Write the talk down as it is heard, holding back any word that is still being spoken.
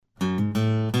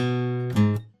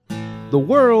The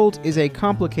world is a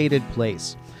complicated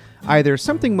place. Either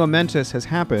something momentous has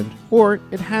happened, or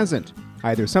it hasn't.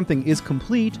 Either something is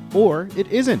complete, or it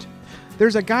isn't.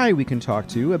 There's a guy we can talk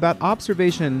to about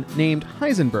observation named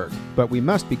Heisenberg, but we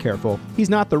must be careful. He's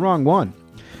not the wrong one.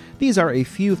 These are a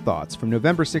few thoughts from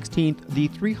November 16th, the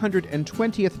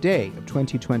 320th day of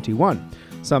 2021.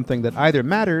 Something that either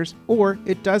matters or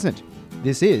it doesn't.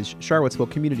 This is Charlottesville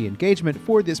Community Engagement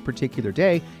for this particular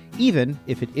day, even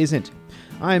if it isn't.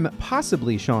 I'm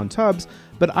possibly Sean Tubbs,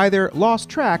 but either lost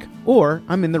track or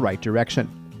I'm in the right direction.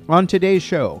 On today's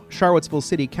show, Charlottesville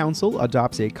City Council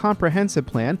adopts a comprehensive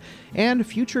plan and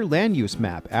future land use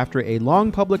map after a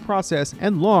long public process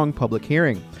and long public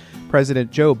hearing. President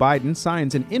Joe Biden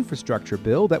signs an infrastructure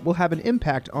bill that will have an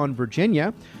impact on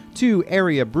Virginia. 2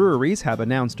 area breweries have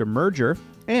announced a merger.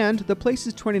 And the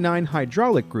Places 29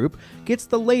 Hydraulic Group gets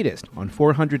the latest on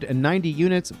 490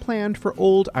 units planned for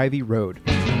Old Ivy Road.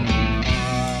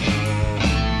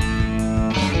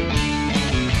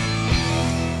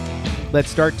 Let's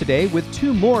start today with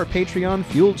 2 more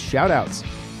Patreon-fueled shoutouts.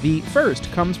 The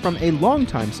first comes from a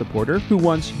longtime supporter who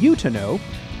wants you to know,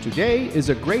 today is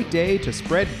a great day to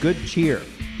spread good cheer.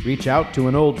 Reach out to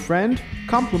an old friend,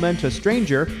 compliment a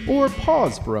stranger, or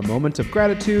pause for a moment of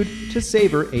gratitude to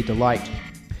savor a delight.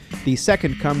 The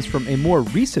second comes from a more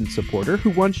recent supporter who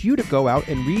wants you to go out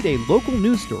and read a local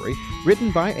news story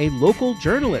written by a local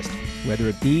journalist, whether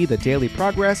it be the Daily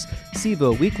Progress,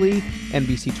 CVille Weekly,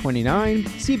 NBC 29,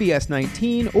 CBS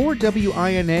 19, or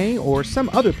WINA, or some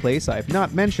other place I have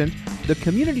not mentioned. The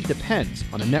community depends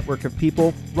on a network of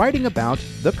people writing about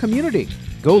the community.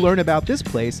 Go learn about this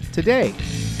place today.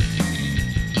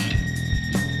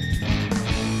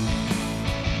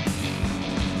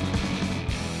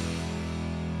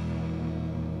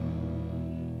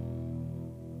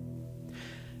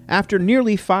 After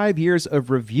nearly 5 years of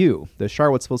review, the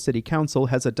Charlottesville City Council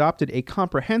has adopted a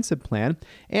comprehensive plan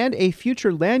and a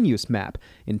future land use map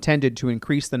intended to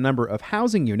increase the number of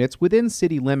housing units within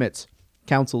city limits.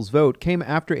 Council's vote came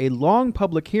after a long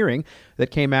public hearing that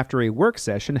came after a work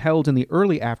session held in the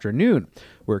early afternoon,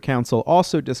 where Council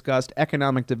also discussed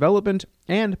economic development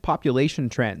and population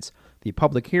trends. The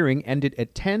public hearing ended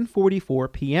at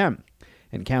 10:44 p.m.,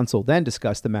 and Council then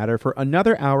discussed the matter for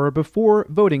another hour before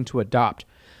voting to adopt.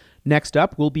 Next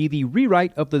up will be the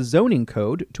rewrite of the zoning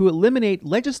code to eliminate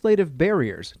legislative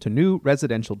barriers to new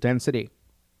residential density.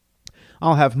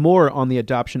 I'll have more on the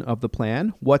adoption of the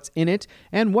plan, what's in it,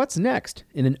 and what's next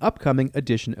in an upcoming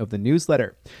edition of the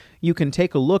newsletter. You can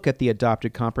take a look at the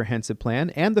adopted comprehensive plan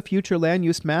and the future land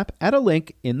use map at a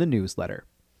link in the newsletter.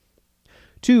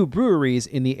 2 breweries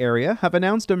in the area have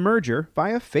announced a merger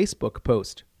via Facebook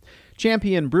post.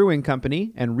 Champion Brewing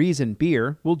Company and Reason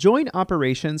Beer will join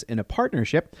operations in a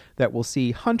partnership that will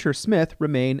see Hunter Smith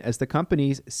remain as the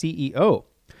company's CEO.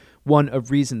 One of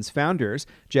Reason's founders,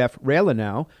 Jeff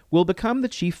Ralenow, will become the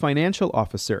chief financial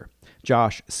officer.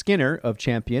 Josh Skinner of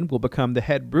Champion will become the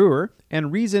head brewer,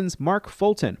 and Reason's Mark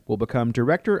Fulton will become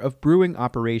director of brewing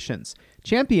operations.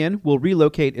 Champion will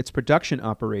relocate its production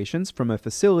operations from a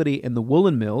facility in the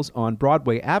Woolen Mills on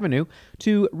Broadway Avenue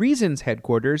to Reason's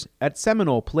headquarters at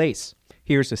Seminole Place.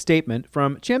 Here's a statement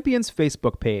from Champion's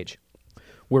Facebook page.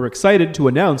 We're excited to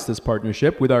announce this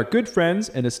partnership with our good friends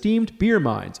and esteemed beer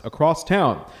minds across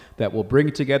town that will bring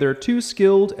together 2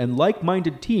 skilled and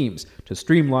like-minded teams to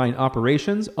streamline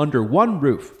operations under one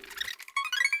roof.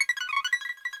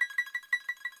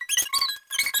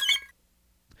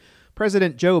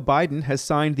 President Joe Biden has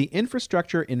signed the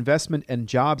Infrastructure Investment and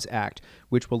Jobs Act,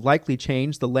 which will likely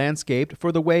change the landscape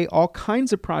for the way all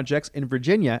kinds of projects in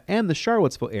Virginia and the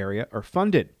Charlottesville area are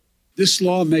funded. This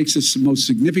law makes it the most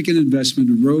significant investment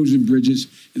in roads and bridges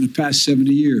in the past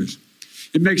 70 years.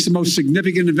 It makes the most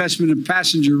significant investment in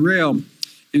passenger rail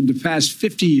in the past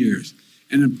 50 years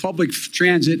and in public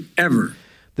transit ever.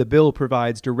 The bill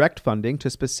provides direct funding to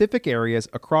specific areas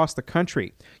across the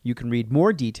country. You can read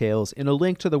more details in a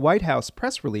link to the White House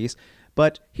press release,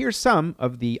 but here's some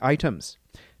of the items.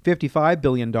 $55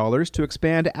 billion to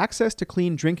expand access to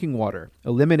clean drinking water,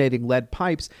 eliminating lead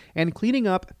pipes, and cleaning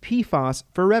up PFAS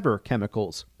forever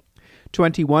chemicals.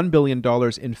 $21 billion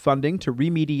in funding to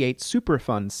remediate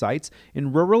Superfund sites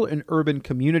in rural and urban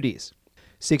communities.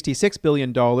 $66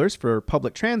 billion for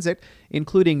public transit,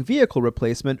 including vehicle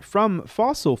replacement from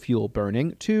fossil fuel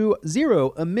burning to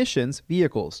zero-emissions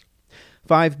vehicles.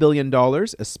 $5 billion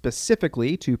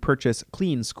specifically to purchase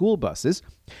clean school buses,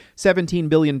 $17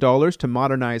 billion to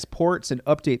modernize ports and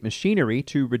update machinery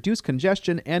to reduce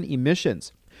congestion and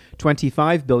emissions,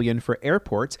 $25 billion for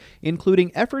airports,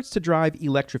 including efforts to drive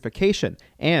electrification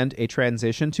and a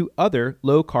transition to other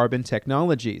low-carbon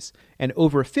technologies, and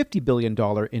over $50 billion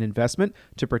in investment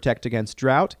to protect against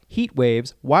drought, heat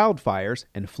waves, wildfires,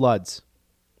 and floods.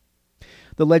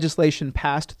 The legislation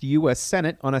passed the U.S.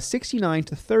 Senate on a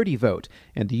 69-30 vote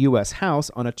and the U.S. House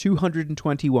on a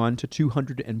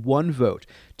 221-201 vote.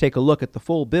 Take a look at the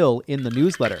full bill in the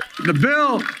newsletter. The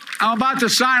bill I'm about to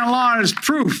sign along is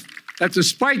proof that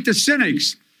despite the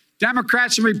cynics,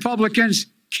 Democrats and Republicans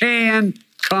can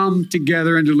come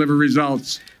together and deliver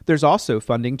results. There's also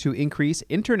funding to increase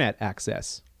internet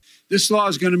access. This law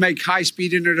is going to make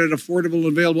high-speed internet affordable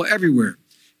and available everywhere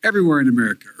in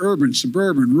America, urban,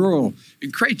 suburban, rural,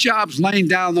 and create jobs laying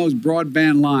down those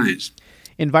broadband lines.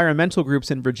 Environmental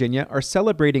groups in Virginia are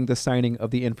celebrating the signing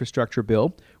of the infrastructure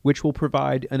bill, which will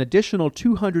provide an additional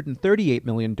 $238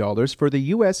 million for the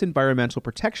U.S. Environmental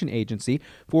Protection Agency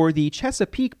for the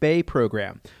Chesapeake Bay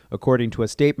program, according to a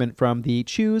statement from the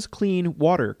Choose Clean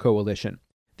Water Coalition.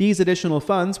 These additional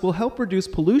funds will help reduce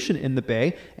pollution in the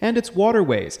bay and its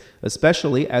waterways,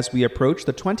 especially as we approach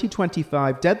the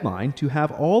 2025 deadline to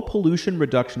have all pollution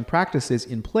reduction practices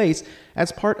in place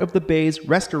as part of the bay's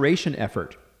restoration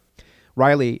effort.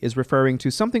 Riley is referring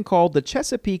to something called the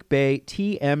Chesapeake Bay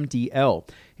TMDL,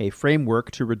 a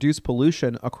framework to reduce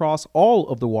pollution across all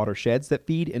of the watersheds that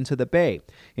feed into the bay,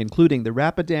 including the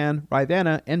Rapidan,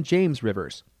 Rivanna, and James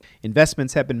rivers.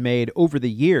 Investments have been made over the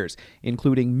years,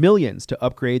 including millions to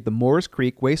upgrade the Moores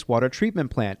Creek wastewater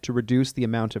treatment plant to reduce the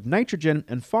amount of nitrogen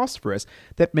and phosphorus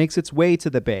that makes its way to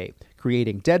the bay,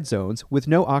 creating dead zones with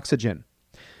no oxygen.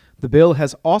 The bill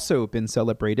has also been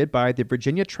celebrated by the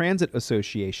Virginia Transit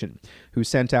Association, who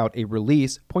sent out a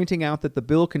release pointing out that the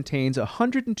bill contains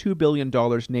 $102 billion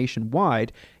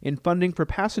nationwide in funding for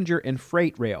passenger and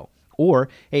freight rail, or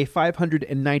a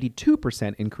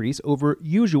 592% increase over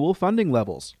usual funding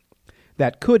levels.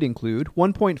 That could include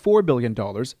 $1.4 billion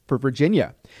for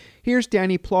Virginia. Here's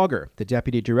Danny Plogger, the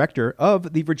Deputy Director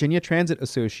of the Virginia Transit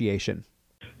Association.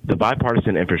 The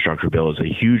bipartisan infrastructure bill is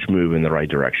a huge move in the right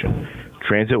direction.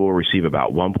 Transit will receive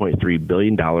about $1.3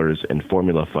 billion in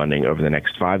formula funding over the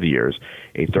next 5 years,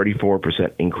 a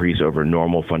 34% increase over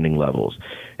normal funding levels.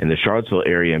 And the Charlottesville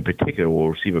area in particular will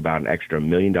receive about an extra $1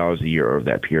 million a year over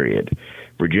that period.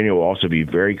 Virginia will also be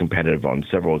very competitive on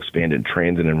several expanded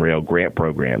transit and rail grant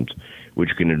programs, which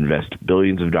can invest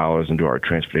billions of dollars into our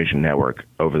transportation network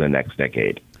over the next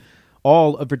decade.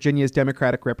 All of Virginia's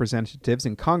Democratic representatives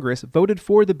in Congress voted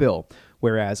for the bill,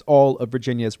 whereas all of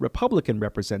Virginia's Republican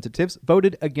representatives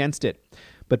voted against it.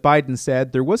 But Biden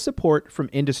said there was support from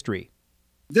industry.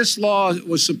 This law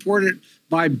was supported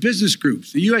by business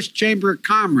groups, the U.S. Chamber of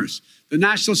Commerce, the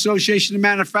National Association of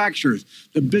Manufacturers,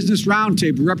 the Business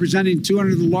Roundtable, representing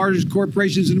 200 of the largest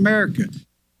corporations in America.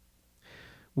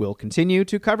 We'll continue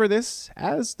to cover this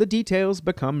as the details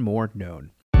become more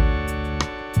known.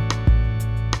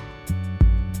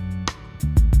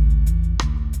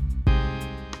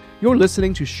 You're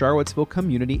listening to Charlottesville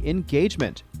Community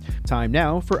Engagement. Time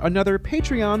now for another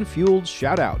Patreon-fueled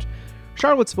shout-out.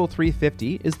 Charlottesville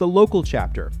 350 is the local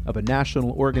chapter of a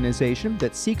national organization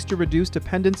that seeks to reduce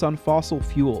dependence on fossil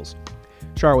fuels.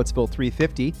 Charlottesville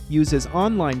 350 uses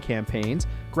online campaigns,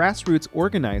 grassroots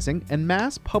organizing, and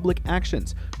mass public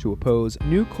actions to oppose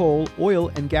new coal,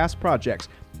 oil, and gas projects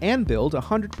and build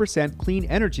 100% clean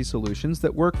energy solutions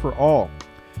that work for all.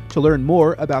 To learn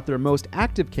more about their most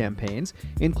active campaigns,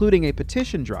 including a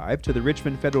petition drive to the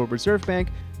Richmond Federal Reserve Bank,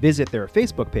 visit their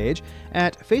Facebook page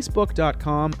at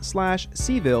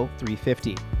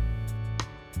facebook.com/Cville350.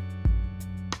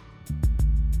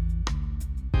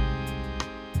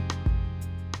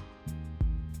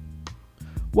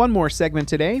 One more segment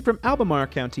today from Albemarle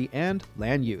County and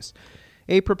land use.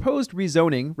 A proposed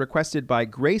rezoning requested by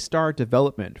Greystar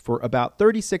Development for about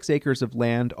 36 acres of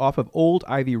land off of Old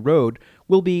Ivy Road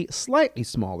will be slightly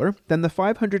smaller than the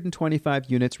 525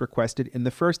 units requested in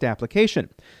the first application,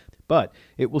 but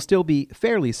it will still be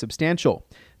fairly substantial.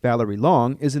 Valerie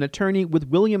Long is an attorney with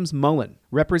Williams Mullen,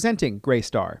 representing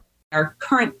Greystar. Our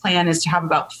current plan is to have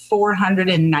about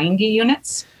 490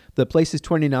 units. The Places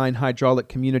 29 Hydraulic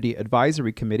Community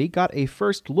Advisory Committee got a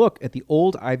first look at the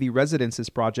Old Ivy Residences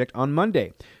project on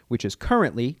Monday, which is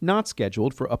currently not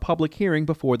scheduled for a public hearing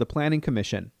before the Planning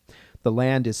Commission. The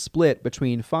land is split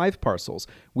between 5 parcels,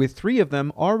 with 3 of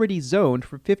them already zoned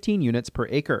for 15 units per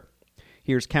acre.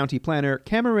 Here's County Planner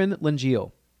Cameron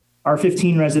Langeal. Our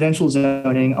 15 residential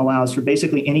zoning allows for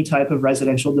basically any type of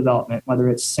residential development, whether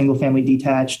it's single-family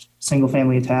detached,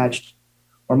 single-family attached,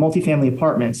 or multifamily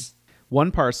apartments.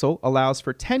 One parcel allows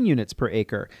for 10 units per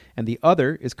acre, and the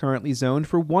other is currently zoned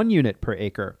for 1 unit per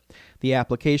acre. The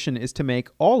application is to make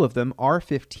all of them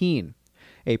R15.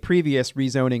 A previous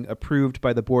rezoning approved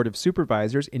by the Board of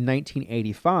Supervisors in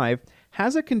 1985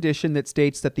 has a condition that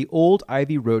states that the old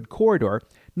Ivy Road corridor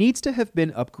needs to have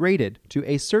been upgraded to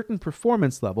a certain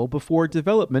performance level before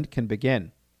development can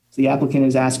begin. The applicant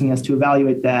is asking us to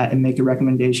evaluate that and make a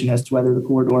recommendation as to whether the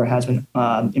corridor has been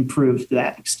improved to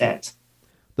that extent.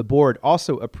 The board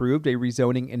also approved a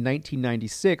rezoning in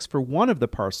 1996 for one of the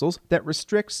parcels that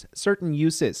restricts certain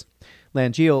uses.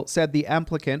 Langeal said the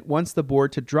applicant wants the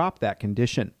board to drop that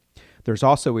condition. There's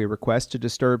also a request to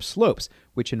disturb slopes,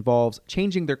 which involves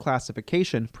changing their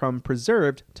classification from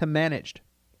preserved to managed.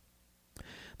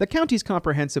 The county's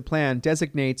comprehensive plan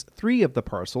designates 3 of the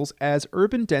parcels as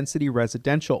urban density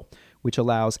residential, which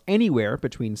allows anywhere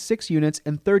between 6 units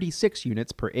and 36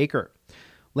 units per acre.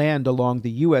 Land along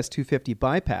the US 250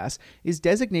 bypass is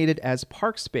designated as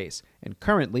park space and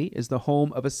currently is the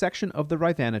home of a section of the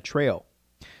Rivanna Trail.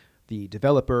 The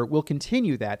developer will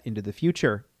continue that into the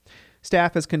future.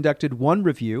 Staff has conducted one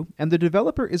review, and the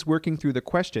developer is working through the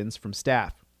questions from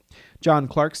staff. John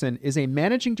Clarkson is a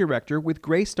managing director with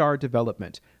Greystar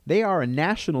Development. They are a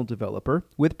national developer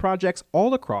with projects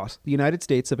all across the United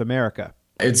States of America.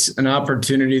 It's an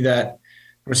opportunity that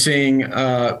we're seeing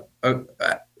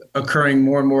occurring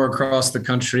more and more across the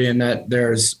country, and that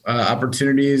there's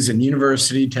opportunities in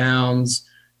university towns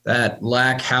that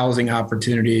lack housing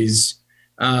opportunities.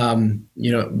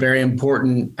 Very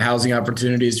important housing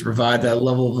opportunities to provide that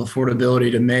level of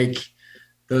affordability to make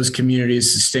those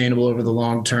communities sustainable over the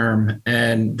long term.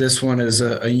 And this one is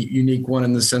a unique one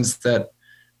in the sense that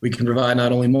we can provide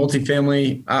not only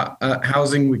multifamily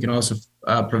housing, we can also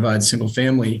provide single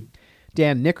family.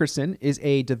 Dan Nickerson is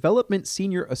a development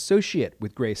senior associate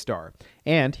with Greystar,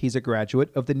 and he's a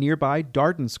graduate of the nearby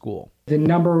Darden School. The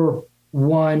number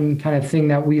one kind of thing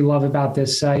that we love about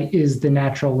this site is the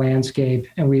natural landscape,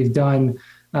 and we've done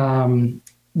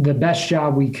the best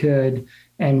job we could,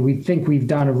 and we think we've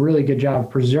done a really good job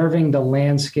preserving the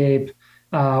landscape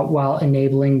while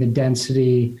enabling the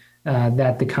density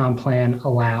that the comp plan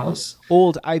allows.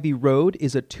 Old Ivy Road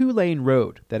is a 2-lane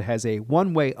road that has a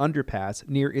one-way underpass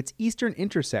near its eastern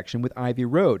intersection with Ivy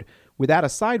Road without a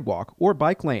sidewalk or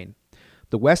bike lane.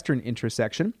 The western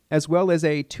intersection, as well as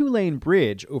a 2-lane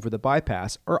bridge over the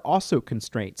bypass, are also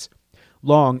constraints.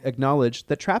 Long acknowledged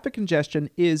that traffic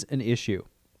congestion is an issue.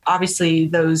 Obviously,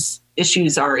 those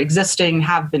issues are existing,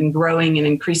 have been growing and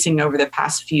increasing over the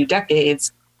past few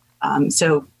decades.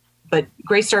 But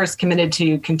Greystar is committed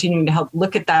to continuing to help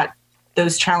look at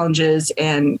those challenges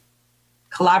and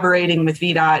collaborating with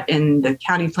VDOT and the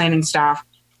county planning staff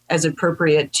as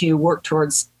appropriate to work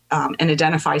towards and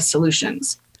identify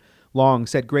solutions. Long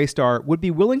said Greystar would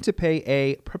be willing to pay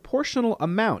a proportional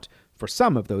amount for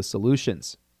some of those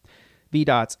solutions.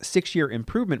 VDOT's 6-year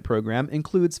improvement program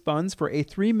includes funds for a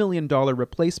 $3 million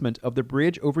replacement of the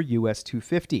bridge over US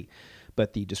 250,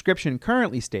 but the description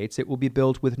currently states it will be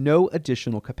built with no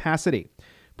additional capacity.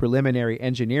 Preliminary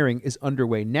engineering is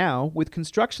underway now, with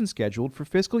construction scheduled for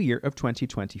fiscal year of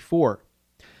 2024.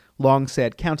 Long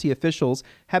said county officials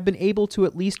have been able to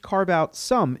at least carve out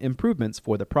some improvements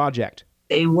for the project.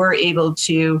 They were able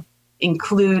to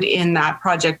include in that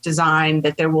project design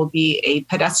that there will be a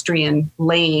pedestrian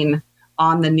lane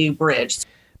on the new bridge.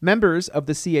 Members of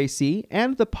the CAC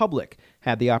and the public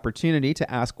had the opportunity to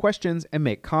ask questions and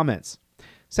make comments.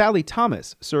 Sally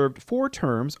Thomas served 4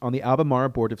 terms on the Albemarle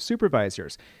Board of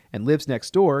Supervisors and lives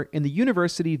next door in the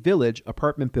University Village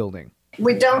apartment building.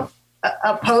 We don't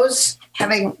oppose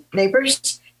having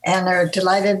neighbors, and are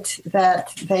delighted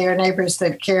that they are neighbors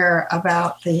that care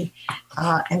about the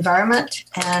environment.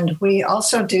 And we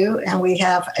also do, and we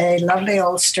have a lovely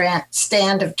old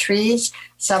stand of trees,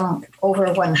 some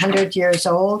over 100 years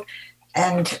old,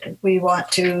 and we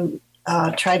want to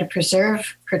try to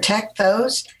protect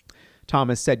those.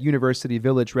 Thomas said University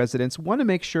Village residents want to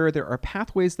make sure there are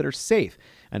pathways that are safe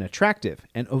and attractive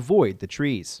and avoid the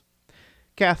trees.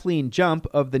 Kathleen Jump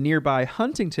of the nearby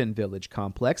Huntington Village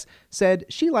complex said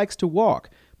she likes to walk,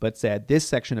 but said this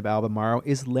section of Albemarle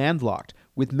is landlocked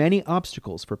with many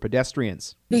obstacles for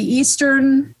pedestrians. The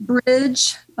Eastern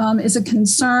Bridge is a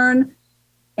concern,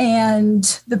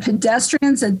 and the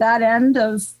pedestrians at that end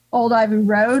of Old Ivy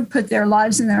Road put their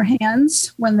lives in their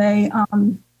hands when they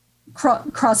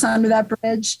cross under that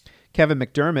bridge. Kevin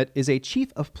McDermott is a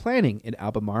chief of planning in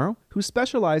Albemarle who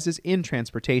specializes in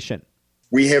transportation.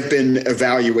 we have been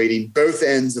evaluating both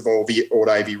ends of Old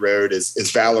Ivy Road,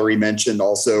 as Valerie mentioned,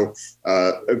 also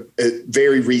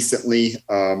very recently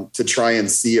to try and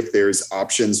see if there's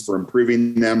options for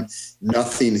improving them.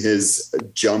 Nothing has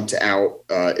jumped out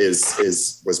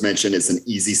was mentioned as an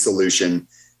easy solution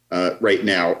right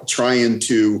now. Trying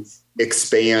to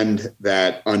expand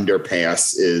that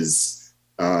underpass is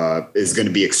going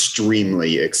to be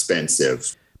extremely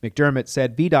expensive. McDermott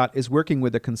said VDOT is working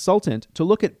with a consultant to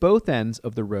look at both ends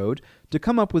of the road to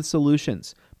come up with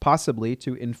solutions, possibly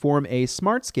to inform a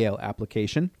smart scale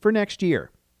application for next year.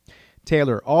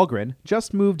 Taylor Algren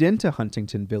just moved into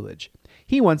Huntington Village.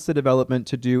 He wants the development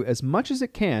to do as much as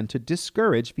it can to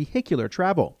discourage vehicular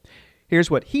travel.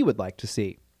 Here's what he would like to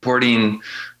see. Supporting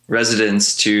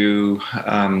residents to,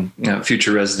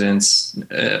 future residents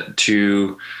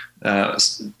to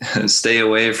stay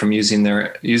away from using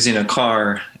a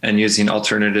car and using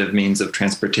alternative means of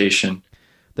transportation.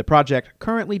 The project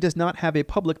currently does not have a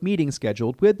public meeting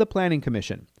scheduled with the Planning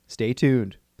Commission. Stay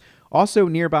tuned. Also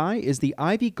nearby is the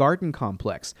Ivy Garden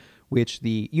Complex, which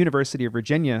the University of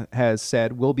Virginia has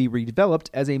said will be redeveloped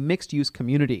as a mixed-use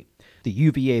community. The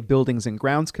UVA Buildings and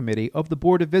Grounds Committee of the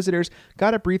Board of Visitors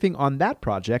got a briefing on that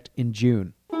project in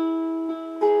June.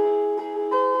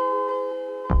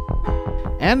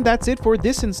 And that's it for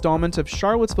this installment of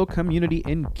Charlottesville Community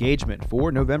Engagement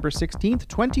for November 16th,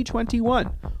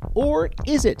 2021. Or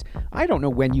is it? I don't know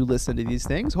when you listen to these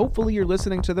things. Hopefully you're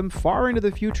listening to them far into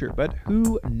the future, but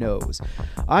who knows?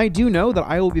 I do know that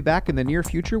I will be back in the near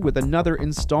future with another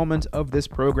installment of this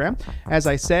program. As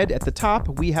I said at the top,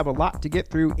 we have a lot to get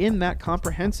through in that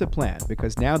comprehensive plan,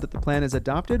 because now that the plan is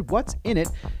adopted, what's in it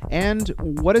and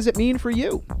what does it mean for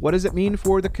you? What does it mean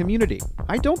for the community?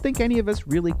 I don't think any of us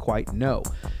really quite know.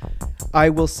 I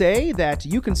will say that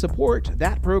you can support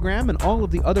that program and all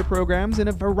of the other programs in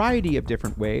a variety of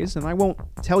different ways, and I won't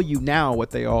tell you now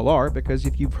what they all are, because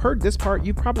if you've heard this part,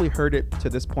 you've probably heard it to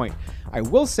this point. I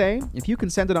will say, if you can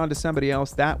send it on to somebody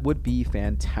else, that would be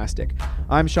fantastic.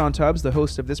 I'm Sean Tubbs, the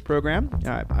host of this program.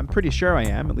 I'm pretty sure I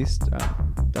am, at least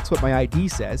that's what my ID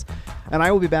says, and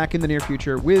I will be back in the near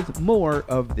future with more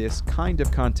of this kind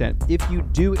of content. If you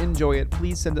do enjoy it,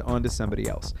 please send it on to somebody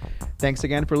else. Thanks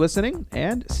again for listening,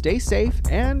 and stay safe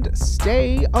and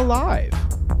stay alive.